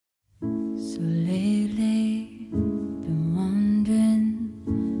So lately, been wondering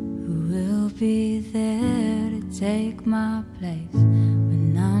who will be there to take my place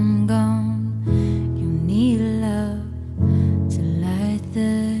when I'm gone. You need love to light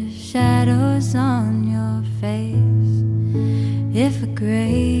the shadows on your face. If a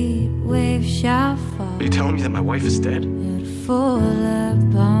great wave shall fall, are you telling me that my wife is dead? it'll fall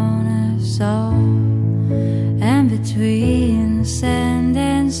upon us all. And between the sand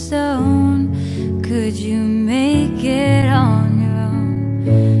and stone, could you make it on your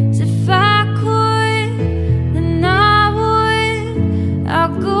own? 'Cause if I could, then I would.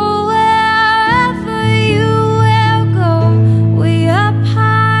 I'll go wherever you will go, way up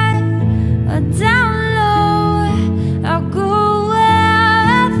high or down low. I'll go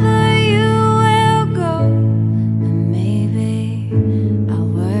wherever you will go, and maybe I'll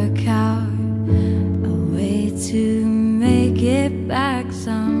work out a way to make it back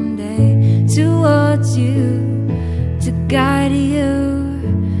someday towards you, to guide you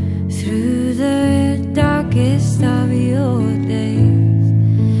through the darkest of your days.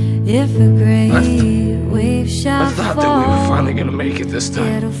 If a great wave shall I thought fall, that we were finally gonna make it this time.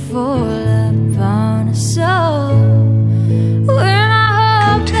 it'll fall upon us all. When I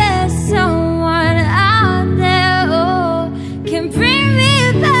hope there's someone out there who can bring me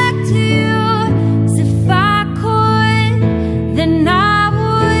back to you. 'Cause if I could, then I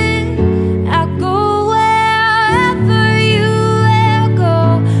would. I'll go wherever you will go,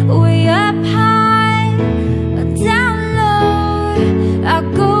 way up high or down low. I'll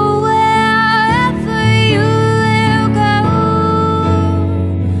go wherever you will go.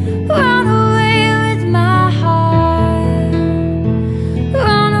 Run away with my heart.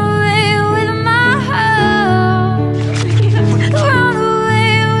 Run away with my heart. Run away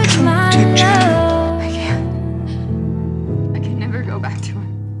with my love. I can never go back to him.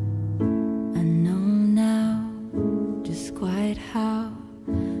 I know now just quite how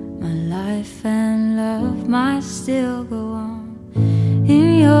my life and love might still go on in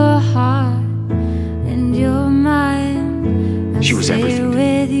your heart and your mind. I'll She was stay everything to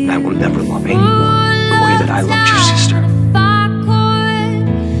me, with you. and I will never love anyone the way that I loved your sister. If I could,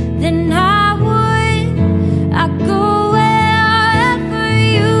 then I would. I'd go wherever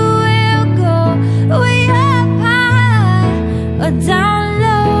you will go, way up high or down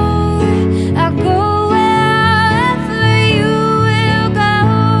low. I'll go wherever you will go.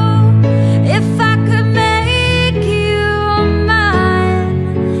 If I could make you mine,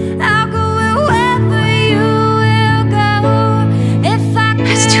 I'll go wherever you will go. If I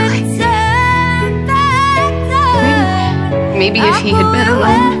It's too could late. turn back time, Maybe if he had been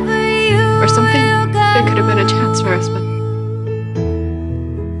alive or something, there could have been a chance for us, but